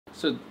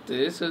சுத்து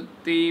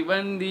சுத்தி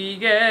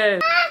வந்தீங்க.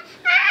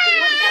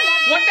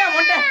 மொட்டை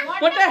மொட்டை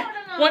மொட்டை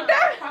மொட்டை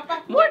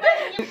மொட்டை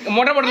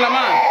மொட்டை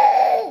போடலாமா?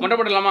 மொட்டை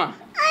போடலாமா?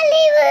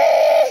 அலிவு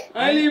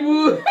அலிவு.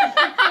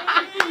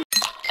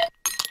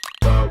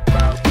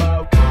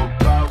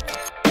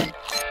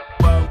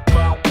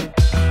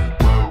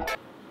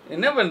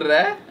 என்ன பண்ற?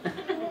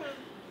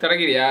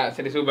 தொடக்கிறியா?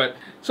 சரி, சூப்பர்.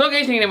 ஸோ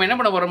கைஸ், நீங்கள் நம்ம என்ன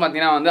பண்ண போகிறோம்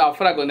பார்த்தீங்கன்னா வந்து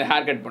அஃப்ராக்கு வந்து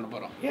ஹேர் கட் பண்ண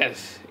போகிறோம்.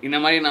 எஸ், இந்த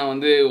மாதிரி நான்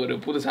வந்து ஒரு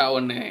புதுசாக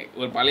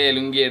ஒரு பழைய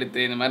லுங்கி எடுத்து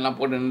இந்த மாதிரிலாம்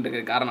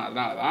போட்டுன்னு காரணம்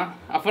அதனால தான்.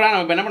 அஃப்ரா,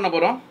 நம்ம இப்போ என்ன பண்ண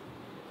போகிறோம்?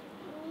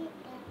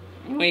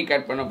 மூவி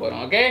கட் பண்ண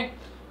போகிறோம். Okay,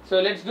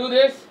 so let's do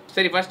this.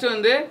 சரி, ஃபஸ்ட்டு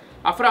வந்து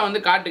அஃப்ரா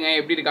வந்து காட்டுங்க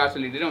எப்படி இருக்கா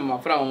சொல்லிட்டு நம்ம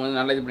அஃப்ரா வந்து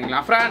நல்லா இது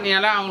பண்ணிக்கலாம். அஃப்ரா, நீ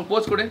எல்லாம் அவங்களுக்கு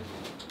போஸ்ட் கொடு.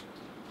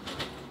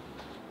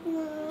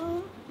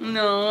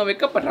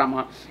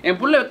 வெக்கப்படுறாமா என்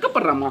புள்ள,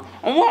 வெக்கப்படுறாமா.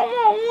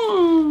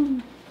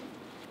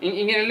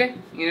 இங்கே நில்லு,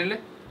 இங்கே நில்லு.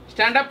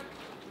 Stand up.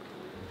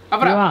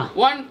 அப்புறம்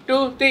 1 2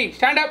 3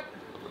 stand up.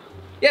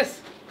 S,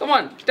 come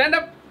on, stand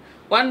up.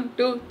 1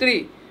 2 3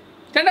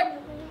 stand up.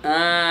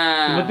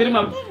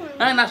 திரும்ப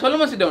நான்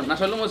சொல்லும்போது சிட் டவுன்,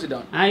 நான் சொல்லும்போது சிட்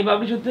டவுன். இப்போ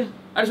அப்படி சுத்து,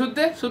 அப்படி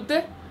சுத்து சுத்து.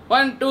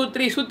 1 2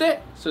 3 சுத்து.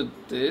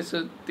 சுத்து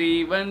சுத்தி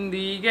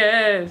வந்தீங்க,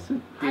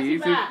 சுத்தி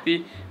சுத்தி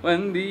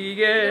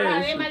வந்தீங்க.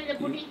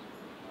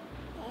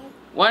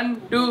 1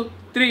 2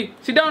 3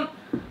 sit down.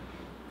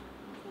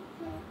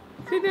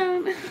 Sit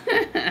down.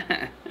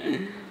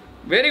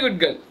 Very good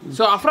girl.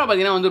 So Afra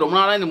பார்த்தீங்கன்னா வந்து ரொம்ப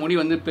நாளாக இந்த முடி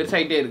வந்து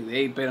பெருசாகிட்டே இருக்குது.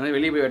 இப்போ வந்து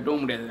வெளியே போய்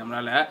வெட்டவும் முடியாது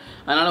நம்மளால்.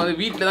 அதனால் வந்து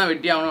வீட்டில் தான்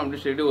வெட்டி ஆகணும்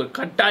அப்படின்னு சொல்லிட்டு ஒரு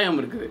கட்டாயம்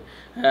இருக்குது.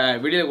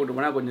 வெளியில் கூட்டு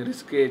போனால் கொஞ்சம்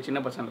ரிஸ்க்கு, சின்ன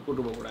பசங்களை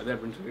கூட்டு போகக்கூடாது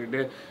அப்படின்னு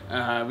சொல்லிட்டு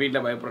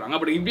வீட்டில் பயப்படுறாங்க.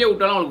 அப்படி இப்படியே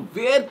விட்டாலும் அவளுக்கு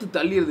வேர்த்து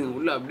தள்ளிடுதுங்க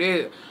உள்ளே. அப்படியே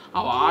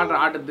அவள் ஆடுற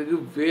ஆட்டத்துக்கு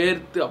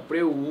வேர்த்து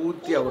அப்படியே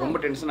ஊற்றி அவள் ரொம்ப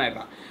டென்ஷன்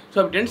ஆகிடுறான். ஸோ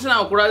அப்படி டென்ஷன்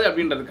ஆகக்கூடாது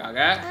அப்படின்றதுக்காக,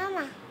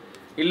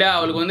 இல்லை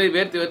அவளுக்கு வந்து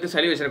வேர்த்து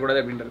சளி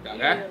வச்சிடக்கூடாது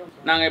அப்படின்றதுக்காக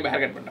நாங்கள் இப்போ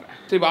ஹேர் கட் பண்ணுறேன்.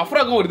 ஸோ இப்போ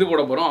அஃப்ராக்கும் ஒரு இது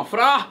போட போகிறோம்.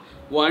 அஃப்ரா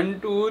 1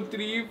 2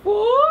 3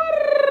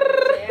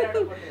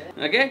 4.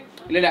 ஓகே,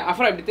 இல்லை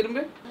அஃப்ரா இப்படி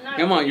திரும்ப.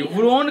 ஏமா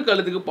இவ்வளோன்னு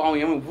கழுத்துக்கு பாவம்,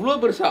 ஏமா இவ்வளோ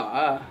பெருசா?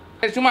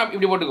 சும்மா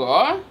இப்படி போட்டுக்கோ.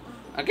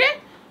 Okay,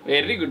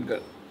 very good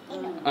girl.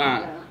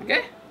 Okay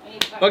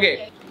okay,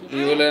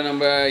 இதில்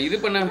நம்ம இது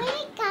பண்ண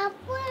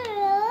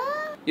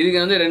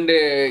இதுக்கு வந்து 2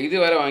 இது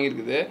வேற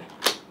வாங்கியிருக்குது.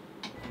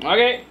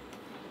 ஓகே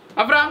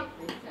அஃப்ரா,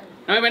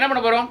 நம்ம இப்போ என்ன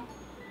பண்ண போகிறோம்?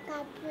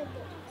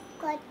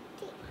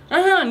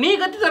 நீ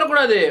கத்தி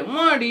தரக்கூடாது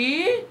மாடி,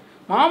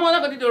 மாமா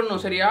தான் கத்தி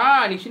தரணும். சரியா?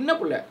 நீ சின்ன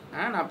புள்ள,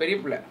 நான் பெரிய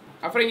புள்ள.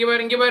 அப்புறம் இங்க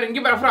பாரு, இங்க பாரு,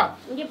 இங்க பாரு அஃப்ரா.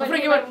 அப்புறம்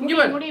இங்க பாரு, இங்க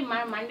பாரு. முடி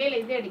மண்டையில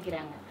இது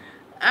அடிக்குறாங்க.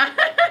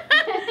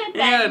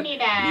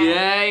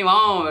 ஏய்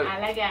மாமா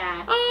அழகா.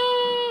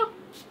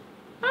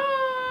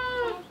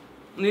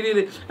 நீ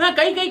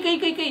கை கை கை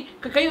கை கை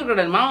கை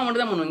வரக்கூடாது. மாமா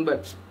மட்டும் தான் பண்ணுவோம். இங்க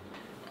பாரு.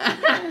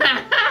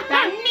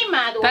 தண்ணி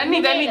மாது. தண்ணி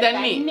தண்ணி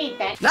தண்ணி.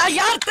 நான்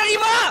யார்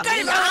தெரியுமா?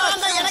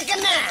 எனக்கு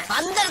என்ன?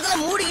 அந்த இடத்துல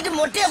மூடிக்கிட்டு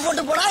மொட்டைய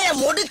போட்டு போடா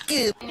என் மொடுக்கு.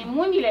 நீ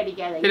மூஞ்சில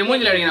அடிக்காத. சரி,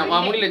 மூஞ்சில அடிக்கணும்.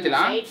 மூஞ்சில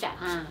வச்சலாம்.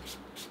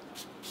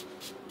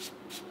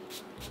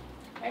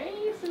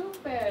 ஏய்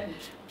சூப்பர்.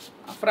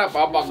 அஃப்ரா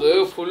பாப்பாக்கு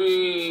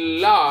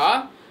ஃபுல்லா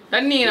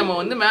தண்ணி நம்ம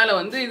வந்து மேல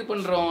வந்து இது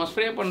பண்றோம்,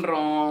 ஸ்ப்ரே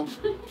பண்றோம்.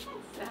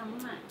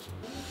 செம்ம.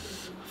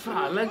 அஃப்ரா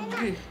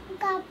அழகு.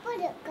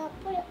 Coupled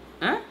coupled.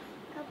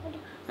 கப்புடு.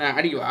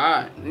 அடிக்குவா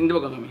இந்த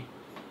பக்கம் கம்மி.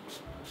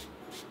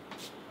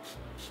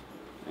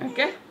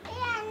 ஓகே,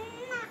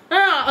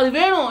 அது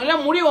வேணும்.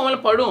 எல்லாம் முடி உன் மேலே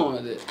படும்.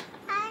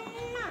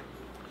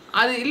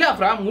 அது இல்லை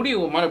அஃப்ரா, முடி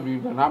உன் மேலே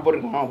இப்படி நான்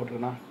போட்டிருக்கேன், மாமா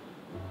போட்டிருக்கேண்ணா,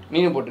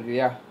 நீனும்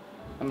போட்டிருக்கியா?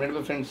 நம்ம 2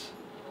 பேரும் ஃப்ரெண்ட்ஸ்.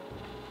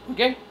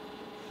 ஓகே,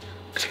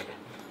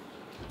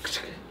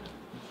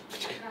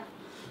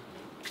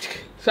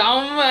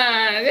 செம்ம.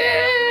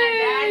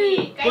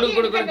 கொடு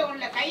கொடு கொடு.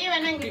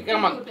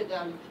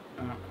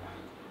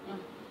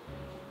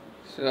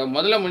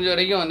 முதல்ல முடிஞ்ச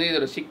வரைக்கும் வந்து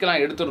இதோட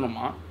சிக்கெல்லாம்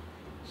எடுத்துடணுமா?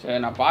 சரி,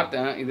 நான்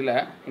பார்த்தேன் இதில்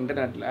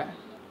இன்டர்நெட்டில்.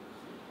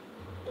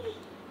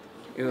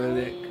 இது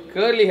வந்து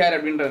கேர்லி ஹேர்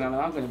அப்படின்றதுனால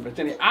தான் கொஞ்சம்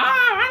பிரச்சனை.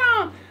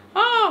 வேணாம்.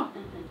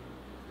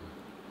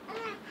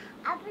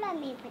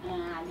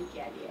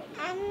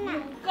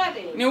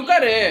 நீ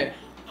உட்காரு.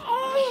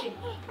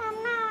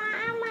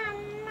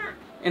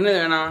 என்னது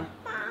வேணாம்?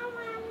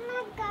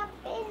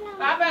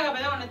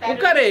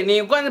 உட்காரு. நீ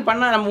உட்காந்து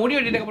பண்ண நம்ம முடி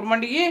வெட்டிட்டு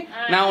அப்புறமாட்டிக்கு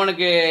நான்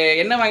உனக்கு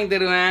என்ன வாங்கி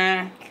தருவேன்?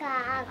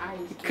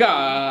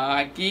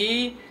 காக்கி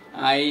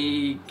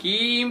ஐக்கி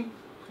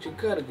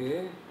சுக்கா இருக்கு.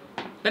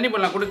 தண்ணி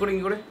பண்ணலாம். கொடு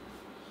கொடுங்க கொடு.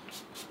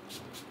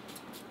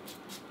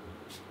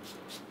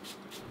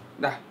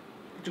 டா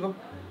வச்சுக்கோ,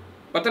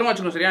 பத்திரமா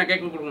வச்சுக்கணும். சரியா?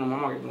 கேக் கொடுக்கணும்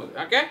மாமா கேட்கும்போது.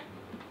 Okay,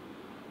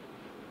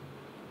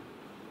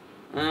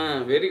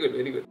 very good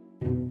very good.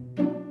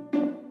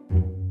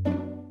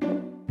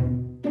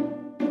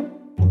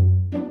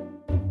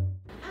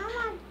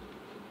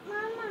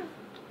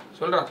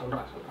 சொல்றா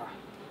சொல்றா சொல்றா.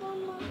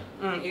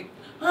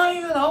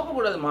 ஐயோ, அதை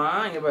அவுக்கக்கூடாதுமா.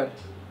 இங்க பாரு,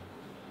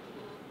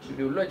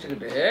 இப்படி உள்ள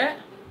வச்சுக்கிட்டு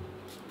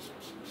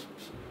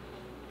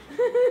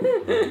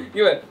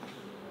இங்க பாரு.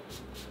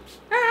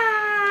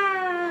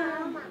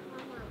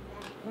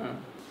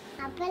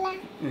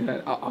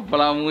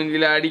 அப்பலாம்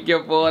மூஞ்சில அடிக்க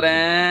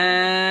போறேன்.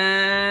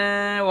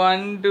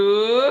 1 2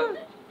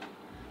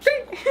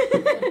 3.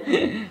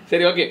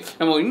 சரி ஓகே,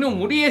 நம்ம இன்னும்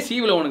முடியே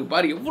சீவில் உனக்கு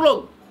பாரு எவ்வளோ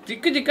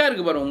சிக்கா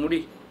இருக்கு பாரு உன் முடி.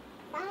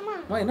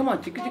 என்னம்மா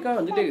சிக்கா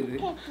வந்துட்டே இருக்குது.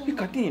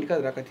 கத்தி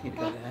இருக்காதுடா, கத்தி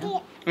இருக்காது.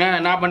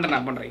 நான் பண்ணுறேன்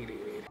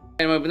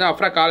நம்ம இப்போ தான்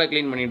அஃப்ரா காலை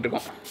க்ளீன் பண்ணிகிட்டு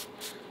இருக்கோம்.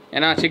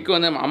 ஏன்னா சிக்கு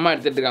வந்து அம்மா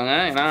எடுத்துகிட்டு இருக்காங்க.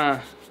 ஏன்னா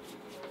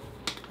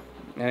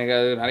எனக்கு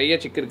அது நிறைய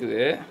சிக்கு இருக்குது.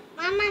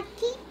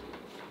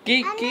 கீ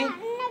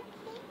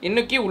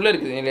இன்னும் கீ உள்ளே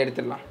இருக்குது, இல்லை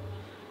எடுத்துடலாம்.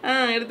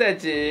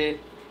 எடுத்தாச்சு.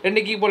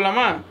 2 கீ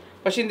போடலாமா?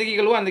 ஃபஸ்ட் இந்த கீ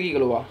கழுவா, அந்த கீ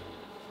கழுவா?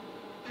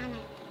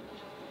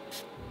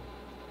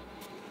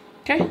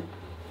 ஓகே,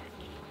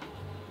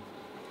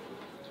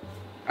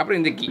 அப்புறம்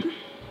இந்த கீ.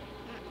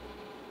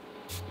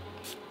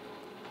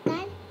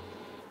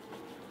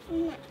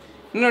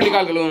 இன்னொரு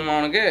கால் கழுவணுமா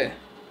உனக்கு?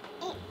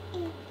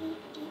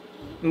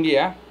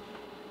 இங்கேயா?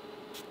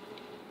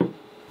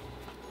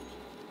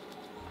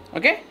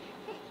 ஓகே,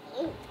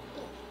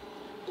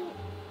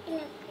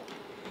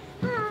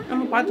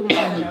 நம்ம பார்த்து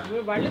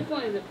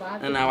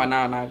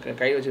நான்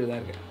கை வச்சுட்டு தான்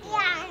இருக்கேன்.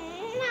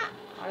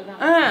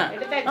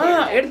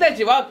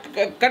 எடுத்தாச்சு. வா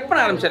கட் பண்ண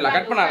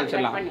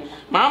ஆரம்பிச்சிடலாம்.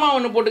 மாமா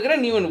ஒன்று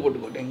போட்டுக்கிறேன், நீ ஒன்று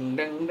போட்டுக்கோ.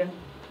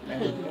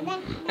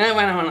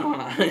 வேணாம்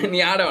நீ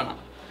ஆட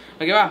வேணாம்.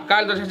 ஓகேவா?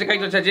 கால் துவச்சாச்சு, கை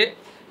துவச்சாச்சு.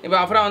 இப்போ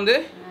அப்புறம் வந்து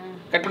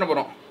கட் பண்ண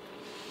போகிறோம்.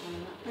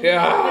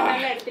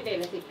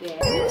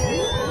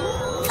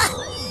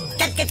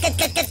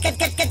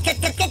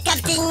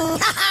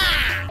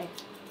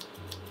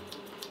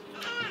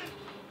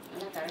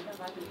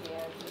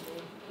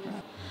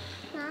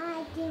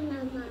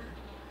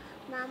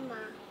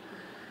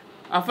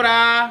 அஃப்ரா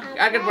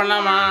ஹேர் கட்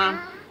பண்ணலாமா?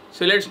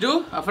 So let's do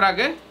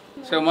அஃப்ராக்கு.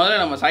 ஸோ முதல்ல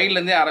நம்ம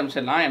சைட்லேருந்தே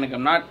ஆரம்பிச்சிடலாம். எனக்கு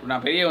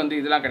நான் பெரிய வந்து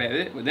இதெல்லாம்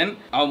கிடையாது. தென்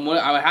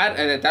அவள் ஹேர்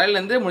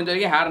தலையிலேருந்து முடிஞ்ச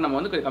வரைக்கும் ஹேர் நம்ம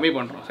வந்து கொஞ்சம் கம்மி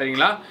பண்ணுறோம்.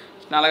 சரிங்களா?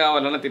 அழகா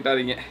வரலன்னா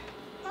திட்டாதீங்க.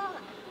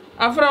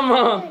 அஃப்ராமா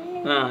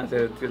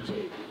சரி.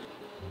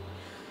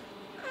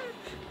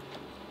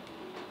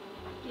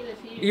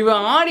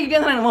 இவன் ஆடிக்கிட்டே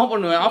தான் என்னமோ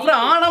பண்ணுவேன்.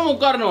 அப்புறம் ஆடாமல்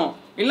உட்காரணும்.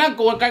 இல்லை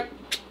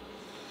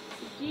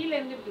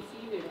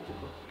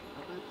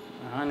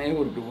நானே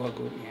ஒரு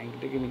ரூபாய்க்கு ஒரு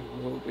என்கிட்ட நீ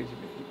பேசி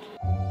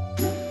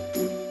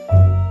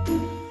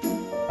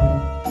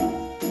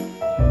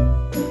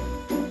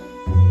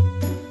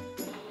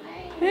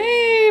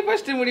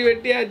ஃபர்ஸ்ட் முடி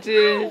வெட்டியாச்சு.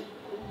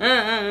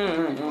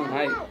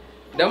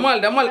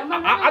 டமால்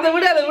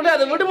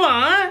அதை விடுமா.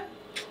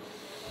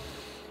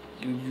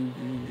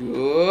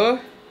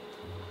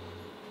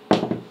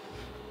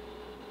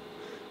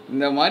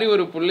 இந்த மாதிரி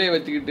ஒரு புள்ளைய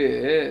வச்சுக்கிட்டு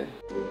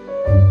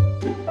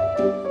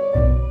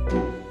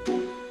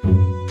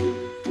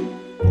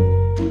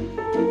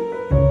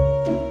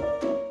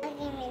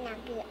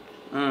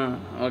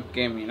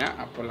ஓகே மீனா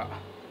அப்பலாம்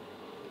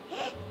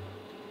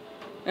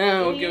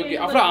ஓகே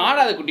அப்புறம்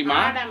ஆடாத குட்டிமா.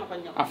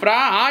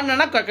 அப்புறம்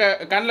ஆடினா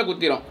கண்ணில்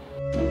குத்திரும்.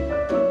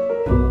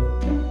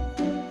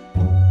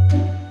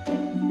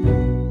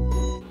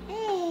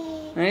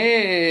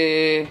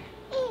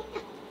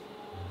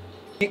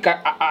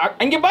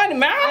 அங்கே பாரு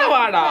மேலே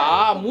வாடா.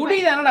 முடி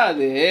தானடா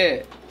அது.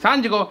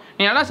 சாஞ்சுக்கோ,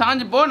 நீ நல்லா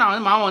சாஞ்சுப்போ. நான்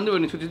வந்து மாமா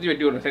வந்து சுற்றி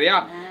வெட்டி விடுறேன். சரியா?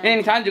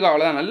 நீ சாஞ்சுக்கோ,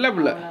 அவ்வளோதான். நல்ல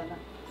பிள்ளை.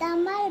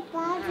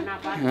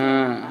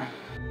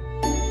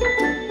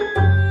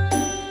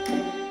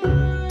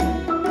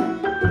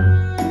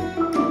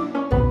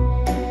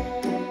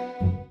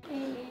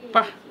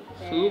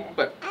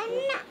 சூப்பர்.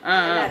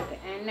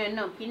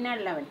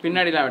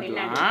 பின்னாடிலாம்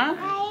வெட்டலாம்.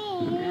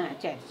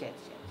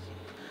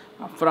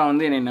 அப்புறம்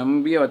வந்து என்னை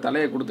நம்பி அவள்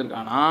தலையை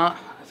கொடுத்துருக்கானா.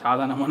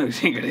 சாதாரணமான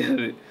விஷயம்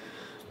கிடையாது.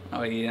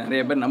 அவள்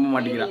நிறைய பேர் நம்ப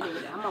மாட்டேங்கிறான்.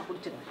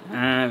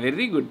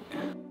 Very good.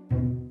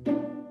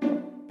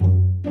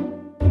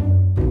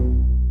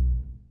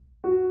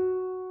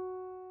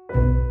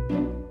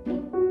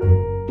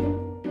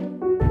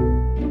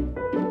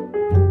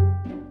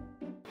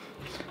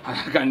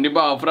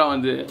 கண்டிப்பாக அப்புறம்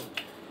வந்து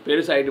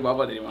பெருசாகிட்டு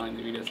பாப்பா தெரியுமா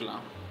இந்த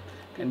வீடியோஸ்லாம்.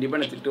 கண்டிப்பாக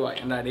நான் திட்டுவா.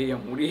 ஏன்னா டே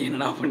என் முடியை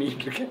என்னடா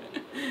பண்ணிகிட்டு இருக்கேன்.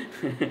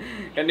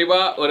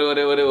 கண்டிப்பாக ஒரு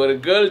ஒரு ஒரு ஒரு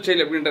கேர்ள்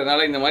சைல்டு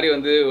அப்படின்றதுனால இந்த மாதிரி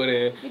வந்து ஒரு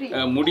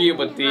முடியை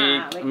பற்றி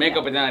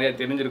மேக்கப் பற்றி தான் நிறையா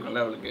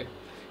தெரிஞ்சிருக்கும்ல அவளுக்கு.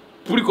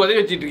 இப்படி கொதை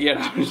வச்சுட்டு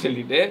இருக்கியாடா அப்படின்னு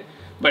சொல்லிட்டு.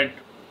 பட்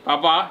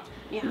பாப்பா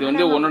இது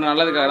வந்து உன்னோட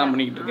நல்லதுக்காக தான்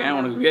பண்ணிக்கிட்டு இருக்கேன்.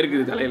 உனக்கு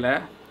வேர்க்குது தலையில்.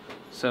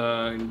 ஸோ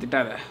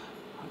திட்டாத.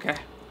 ஓகே,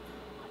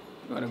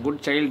 ஒரு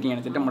குட் சைல்டு. நீ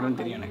எனக்கு திட்ட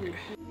மாட்டேன்னு தெரியும் எனக்கு.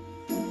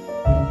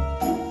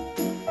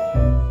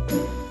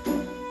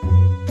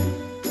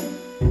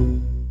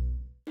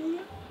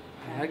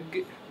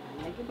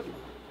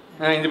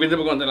 இந்த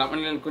பக்கம் வந்துடலாம்.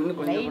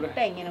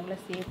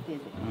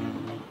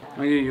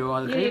 ஐயோ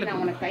அது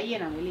கையை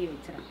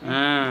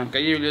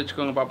வெளியே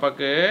வச்சுக்கோங்க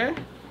பாப்பாக்கு.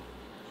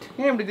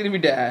 ஏன் இப்படி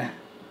திரும்பிட்ட?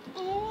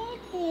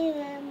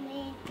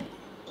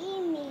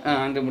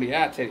 அந்த முடியா?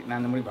 சரி, நான்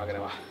அந்த முடி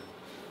பார்க்குறேன். வா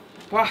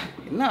பா,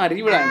 என்ன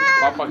அறிவுடா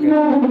பாப்பாக்கு.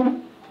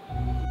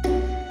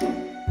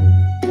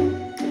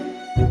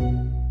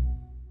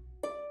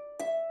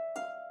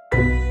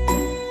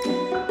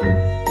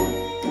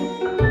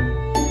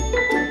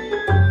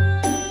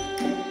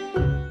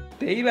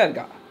 டெய்லா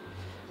இருக்கா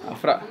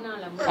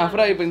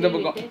அஃப்ரா இப்போ இந்த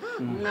பக்கம்.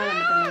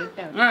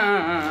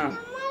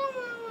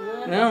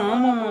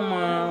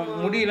 ஆமாம்மாம்மா,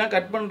 முடியெல்லாம்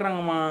கட்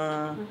பண்ணுறாங்கம்மா.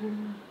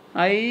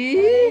 ஐ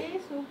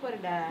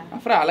சூப்பர்டா.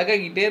 அஃப்ரா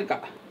அழகாகிட்டே இருக்கா.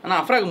 ஆனால்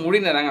அஃப்ராவுக்கு முடி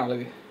தராங்க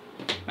அழகு.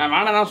 நான்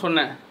வேணாம் தான்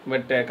சொன்னேன்,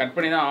 பட் கட்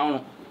பண்ணி தான்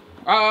ஆகணும்.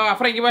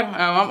 அஃப்ரா இங்கே பாரு,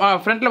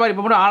 ஃப்ரண்ட்டில் பாரு,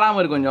 இப்போ மட்டும்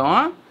ஆடாமல் இருக்கு, கொஞ்சம்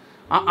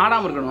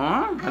ஆடாமல்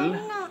இருக்கணும். நல்ல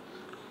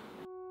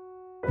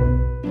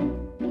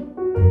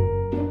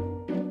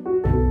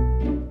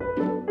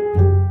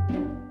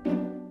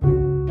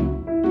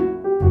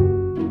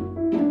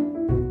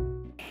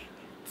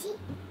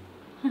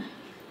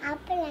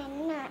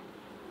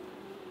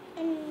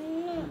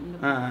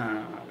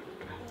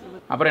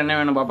அப்புறம் என்ன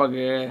வேணும்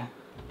பாப்பாக்கு?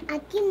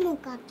 கக்கி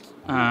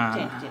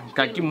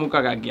மூக்கா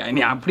காக்கியா?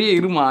 நீ அப்படியே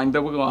இருமா, இந்த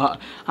பக்கம்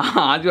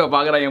ஆஜுவா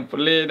பார்க்குறா, என்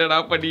பிள்ளை என்னடா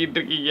பண்ணிக்கிட்டு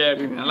இருக்கீங்க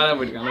அப்படின்னு. நல்லா தான்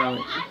போயிருக்கு, நல்லா தான்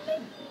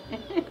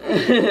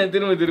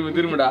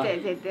திரும்படா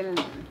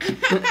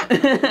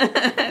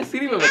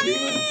சிரிப்பை பற்றி.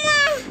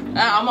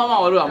 ஆமாம்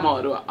ஆமாம் வருவா, அம்மா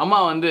வருவா. அம்மா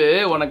வந்து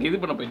உனக்கு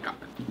இது பண்ண போயிருக்கான்.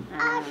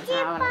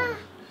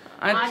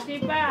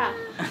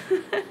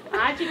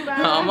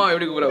 அம்மா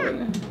எப்படி கூப்பிட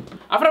பாருங்க.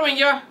 அப்புறம்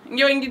இங்கே வா,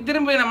 இங்கே வா, இங்கே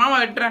திரும்ப நான் மாமா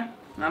வெட்டுறேன்.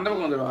 நான் அந்த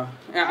பக்கம் வந்துடுவா.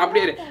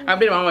 அப்படியே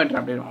அப்படியே மாமா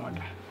வெட்டுறேன், அப்படியே மாமா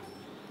வெட்டுறேன்.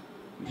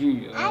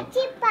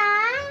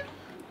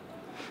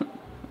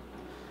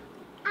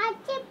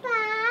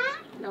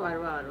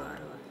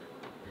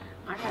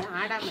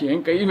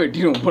 என் கை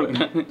வெட்டிடும் போல.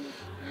 நான்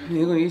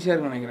இது கொஞ்சம் ஈஸியாக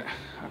இருக்கும்னு நினைக்கிறேன்.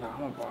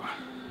 ஆமாப்பா,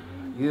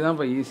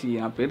 இதுதான்ப்பா ஈஸி.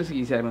 நான் பெருசு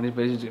ஈஸியாக இருக்கணும்,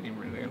 பெருசு கட்டி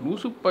பண்ணிடுறேன்.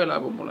 லூசுப்பா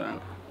லாபம் போல.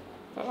 நான்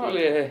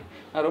பரவாயில்லையே,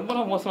 நான் ரொம்ப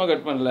மோசமாக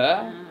கட் பண்ணல.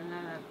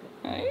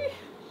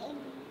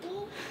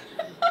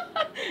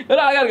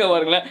 எவ்வளோ அழகாக இருக்கா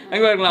பாருங்களேன்.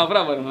 எங்கே பாருங்களேன்,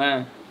 அப்புறம் பாருங்களேன்,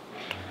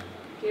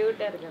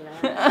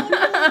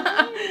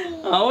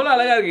 அவ்வளோ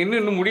அழகாக இருக்குது.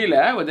 இன்னும் முடியல,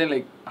 கொஞ்சம்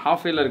லைக்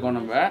ஹாஃப் டேல இருக்கோம்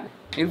நம்ம.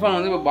 இர்ஃபான்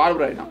வந்து இப்போ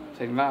பார்பர் ஆகிட்டான்,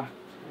 சரிங்களா?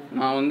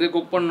 நான் வந்து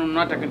குக்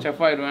பண்ணணும்னா டக்குன்னு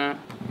செஃப் ஆயிடுவேன்,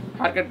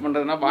 ஹேர் கட்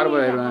பண்ணுறதுனா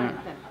பார்பர் ஆயிடுவேன்.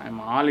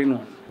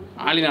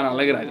 ஆலினான்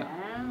அழகுராஜா.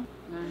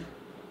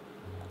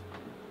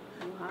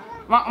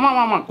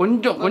 ஆமா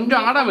கொஞ்சம்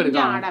கொஞ்சம் ஆடாம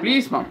இருக்கான்.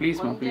 ப்ளீஸ்மா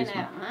ப்ளீஸ்மா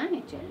ப்ளீஸ்மா.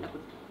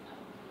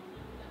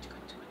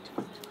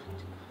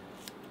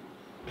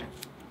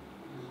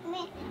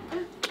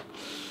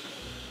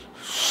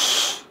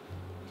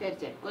 சரி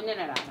சரி, கொஞ்ச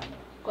நேரம் ஆடாம,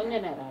 கொஞ்ச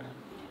நேரம் ஆடாம.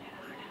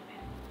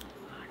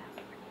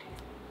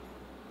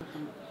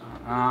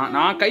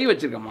 நான் கை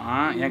வச்சிருக்கேம்மா,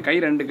 என் கை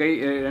ரெண்டு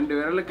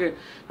விரலுக்கு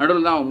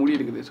நடுவில் தான் அவன் முடி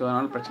இருக்குது. ஸோ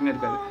அதனால பிரச்சனை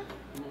இருக்காது.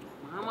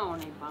 மாமா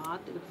உன்னை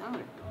பார்த்துக்கிட்டு தான்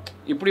வெட்டும்.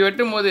 இப்படி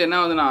வெட்டும் போது என்ன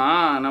ஆகுதுன்னா,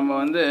 நம்ம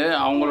வந்து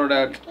அவங்களோட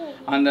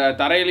அந்த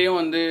தரையிலையும்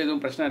வந்து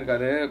எதுவும் பிரச்சனை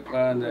இருக்காது,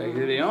 அந்த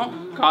இதுலேயும்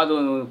காது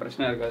வந்து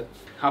பிரச்சனை இருக்காது.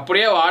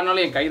 அப்படியே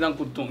வாடினாலும் என் கை தான்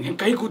குத்தும்.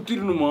 என் கை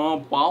குத்திடணுமா?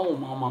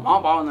 பாவம் மாமா,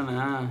 பாவம் தானே.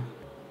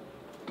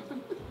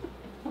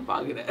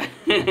 பார்க்குறேன்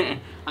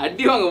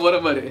அடி வாங்க போகிற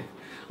பாரு,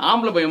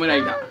 ஆம்பளை பையன் மாதிரி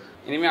ஆகிட்டான்.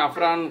 இனிமேல்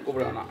அஃப்ரான்னு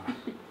கூப்பிட வேணாம்.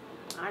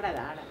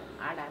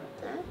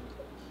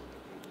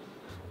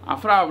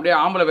 அஃப்ரா அப்படியே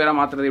ஆம்பளை பேரா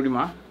மாத்துறது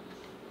எப்படிமா?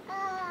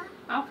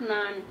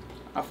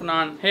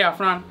 அஃப்னான். ஹே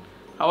அஃப்னான்,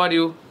 ஹவ் ஆர்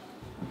யூ?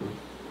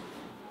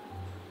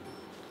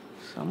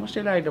 செம்ம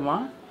ஸ்டைல் ஆகிட்டுமா.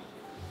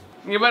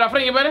 இங்கே பாரு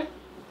அஃப்ரா, இங்கே பாரு.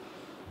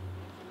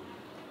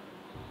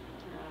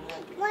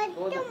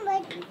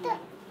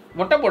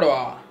 மொட்டை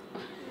போடுவா?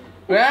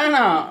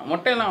 வேணாம்,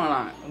 மொட்டையெல்லாம்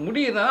வேணாம். முடி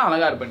இருந்தால் தான்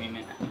அழகா இருப்ப நீ.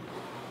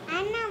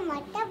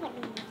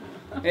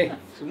 ஏய்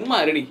சும்மா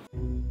ரெடி.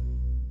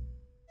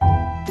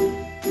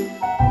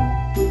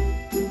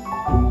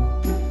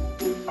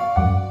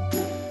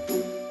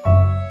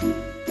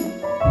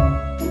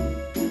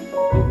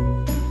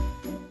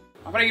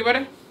 அப்புறம் இங்கே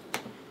பாரு,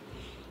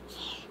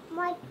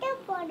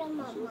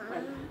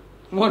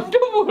 மொட்டை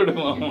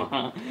போடுமாமா.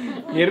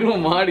 எரும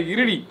மாடு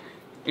இருடி.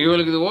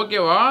 இவளுக்கு இது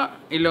ஓகேவா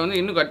இல்லை வந்து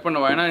இன்னும் கட்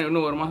பண்ணவா? ஏன்னா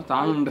இன்னும் ஒரு மாதம்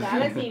தாங்கன்றது.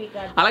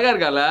 அழகா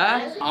இருக்கால.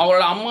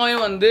 அவளோட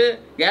அம்மாவையும் வந்து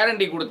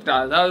கேரண்டி கொடுத்துட்டா,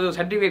 அதாவது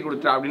சர்டிஃபிகேட்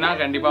கொடுத்துட்டா அப்படின்னா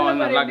கண்டிப்பாக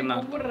வந்து நல்லா இருக்குன்னா.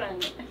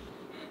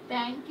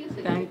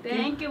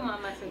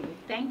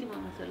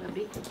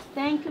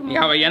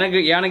 எனக்கு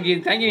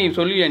தேங்க்யூ நீ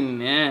சொல்லுவியா?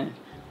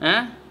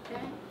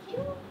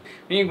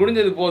 நீ நீங்கள்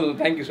குடிஞ்சது போதும்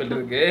தேங்க்யூ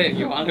சொல்றதுக்கு.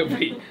 நீ வாங்க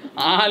போய்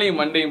ஆளையும்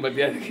மண்டையும்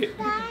பற்றியா இருக்கு.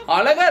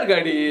 அழகா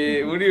இருக்காடி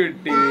முடி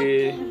வெட்டி,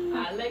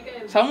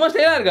 செம்ம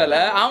ஸ்டைலாக இருக்கால.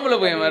 ஆம்பளை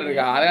பையன் மாதிரி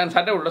இருக்கா. அழகான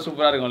சட்டை போட்டா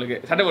சூப்பராக இருக்கும்.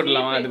 உங்களுக்கு சட்டை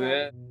போட்டுடலாமா? அடுத்து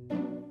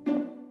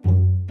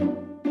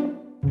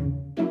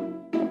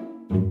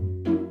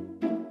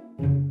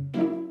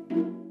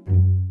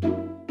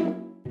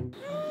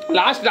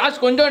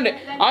லாஸ்ட் கொஞ்சோண்டு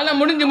அவ்வளோதான்.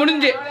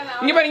 முடிஞ்சு.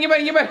 இங்கே பாரு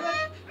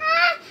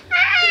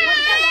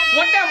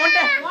மொட்டை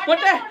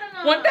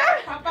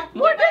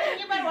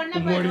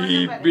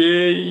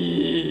பேய்.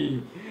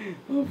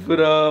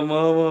 அப்புறம்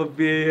மாமா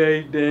பேய்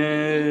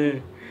ஆயிட்டேன்.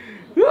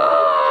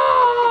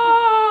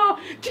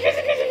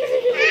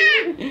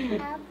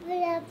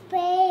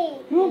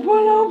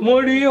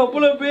 மொழி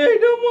அப்பள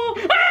பேய்டமா.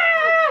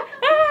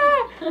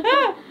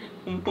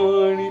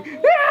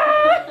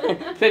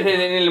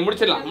 சரி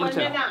முடிச்சிடலாம்.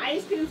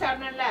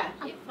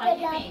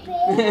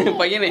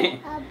 பையனே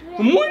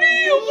மொழி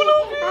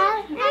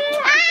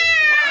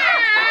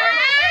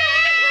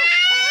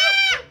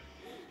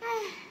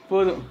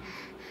போதும்.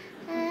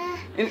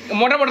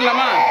 மொட்டை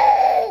போடலாமா?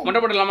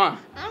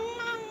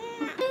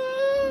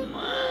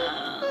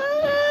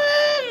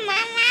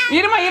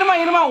 இருமா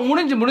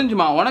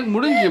முடிஞ்சுமா, உனக்கு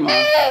முடிஞ்சுமா.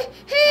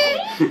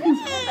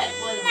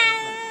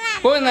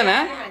 போதும் தானே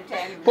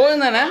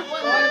போதும் தானே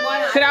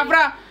சரி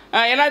அப்புறம்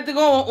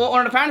எல்லாத்துக்கும்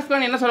உன்னோட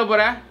ஃபேன்ஸ்க்கு என்ன சொல்ல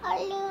போற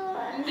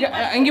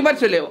இங்கே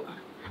பாரு சொல்லு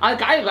அது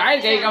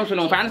காய் கேட்காம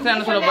சொல்லு உன் ஃபேன்ஸ்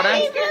என்ன சொல்ல போற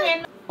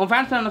உன்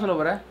ஃபேன்ஸ் என்ன சொல்ல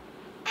போற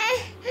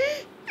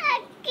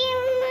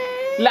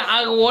இல்லை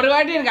ஒரு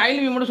வாட்டி எனக்கு ஐ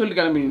லவ் யூ மட்டும்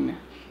சொல்லிட்டு கிளம்பினீங்க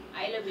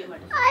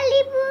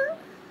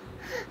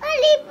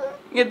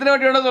எத்தனை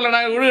வாட்டியோட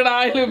சொல்லணும் விடுடா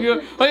I love you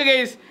okay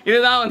guys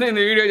இதுதான் வந்து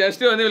இந்த வீடியோ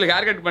ஜஸ்ட் வந்து இவளுக்கு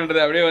ஹேர் கட்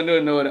பண்ணுறது அப்படியே வந்து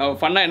இந்த ஒரு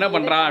ஃபன்னாக என்ன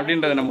பண்ணுறான்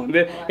அப்படின்றத நம்ம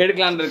வந்து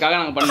எடுக்கலான்றதுக்காக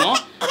நாங்கள் பண்ணோம்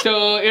ஸோ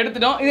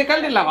எடுத்துட்டோம் இதை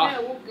கழட்டிடலாமா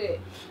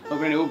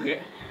ஓகே ஓகே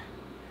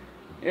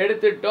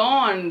எடுத்துட்டோம்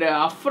and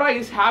Afra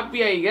is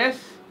happy I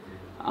guess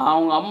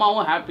அவங்க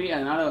அம்மாவும் ஹாப்பி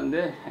அதனால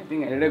வந்து I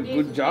think I did a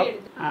good job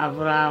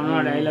அப்புறம்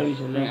அவனோட ஐ லவ் யூ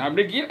சொல்லு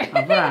அப்படியே கீழே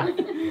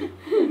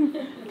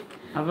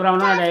அப்புறம்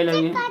அவனோட ஐ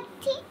லவ் யூ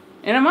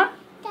என்னம்மா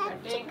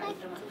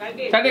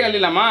சட்டை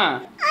கழட்டிடலாமா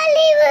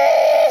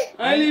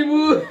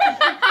அலிபு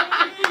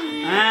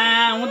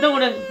முத்த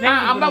கொடு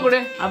அப்பா கொடு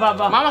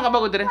அப்பா மாமாக்கு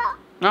அப்பா குத்துரு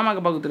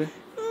மாமாக்கு அப்பா குத்துரு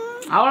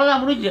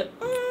அவ்வளோதான் முடிஞ்சு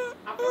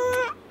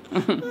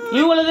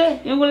இவங்களுக்கு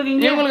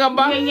இங்கே இவங்களுக்கு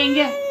அப்பா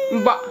இங்கே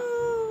அப்பா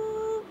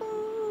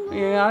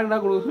யாருக்குடா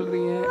கொடுக்க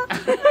சொல்றீங்க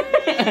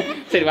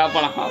சரி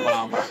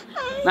வாப்பலாம்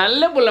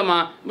நல்ல புள்ளம்மா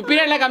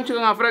பின்னாடிலாம்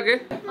காமிச்சுக்கோங்க அஃப்ராக்கு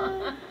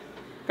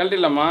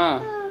கழட்டிடலாமா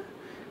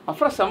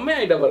அஃப்ரா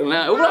செம்மையாயிட்டா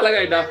பாருங்களேன் எவ்வளோ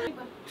அழகாயிட்டா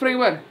அஃப்ரா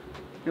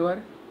இவர்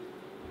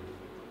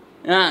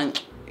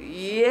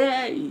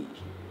ஏய்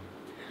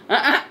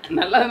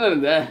நல்லா தானே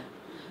இருந்த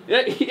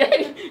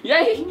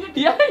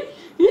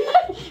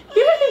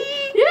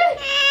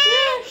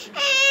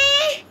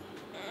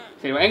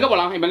சரி எங்கே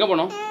போகலாம் இப்போ எங்கே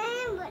போகணும்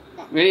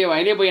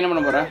வெளியே போய் என்ன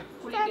பண்ண போகிற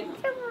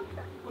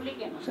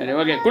சரி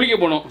ஓகே குளிக்க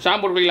போகணும்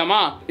ஷாம்பு குளிக்கலாமா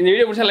இந்த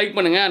வீடியோ பிடிச்சா லைக்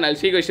பண்ணுங்க நான்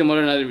சீக்கிரம்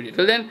முதல்ல நல்ல video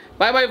so then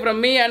bye bye from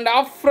me and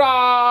Afrah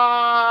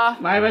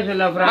பாய்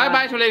சொல்லு அப்புறம்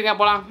பாய்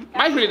சொல்லிருக்கேன் போலாம்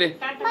பாய் சொல்லிடு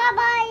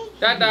பாய்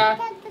டாடா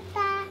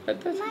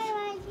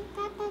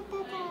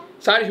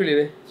சாரி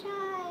சொல்லிடு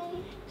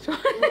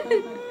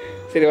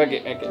சரி ஓகே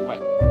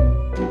பாய்